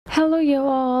Hello you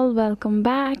all, welcome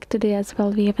back. Today as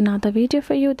well we have another video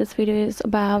for you. This video is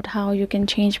about how you can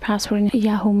change password in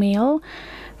Yahoo Mail.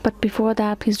 But before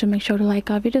that, please do make sure to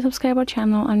like our video, subscribe our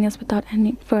channel, and yes, without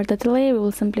any further delay we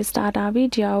will simply start our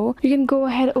video. You can go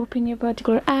ahead, open your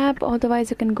particular app, otherwise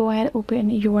you can go ahead,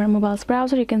 open your mobile's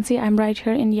browser. You can see I'm right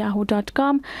here in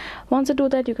yahoo.com. Once you do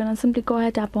that, you're gonna simply go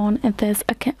ahead, tap on this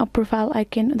profile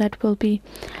icon that will be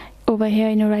over here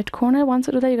in your right corner. Once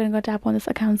you do that, you're going to go tap on this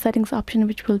account settings option,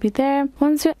 which will be there.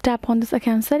 Once you tap on this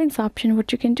account settings option,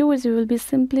 what you can do is you will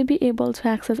simply be able to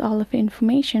access all of the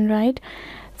information, right?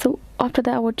 So after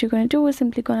that, what you're going to do is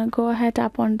simply going to go ahead,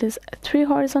 tap on this three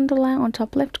horizontal line on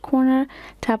top left corner,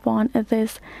 tap on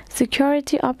this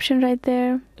security option right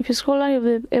there. If you scroll down,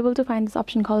 you'll be able to find this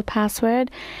option called password,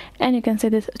 and you can see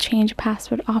this change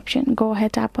password option. Go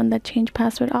ahead, tap on that change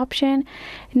password option.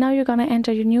 Now you're going to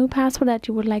enter your new password that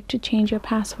you would like to change your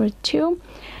password to.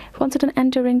 Once you're done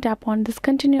entering, tap on this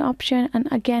continue option, and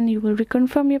again you will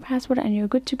reconfirm your password and you're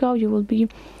good to go. You will be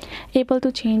able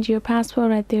to change your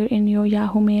password right there in your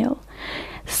Yahoo Mail.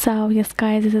 So yes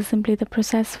guys, this is simply the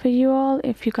process for you all.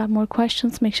 If you got more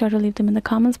questions, make sure to leave them in the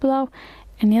comments below,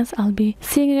 and yes, I'll be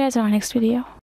seeing you guys in our next video.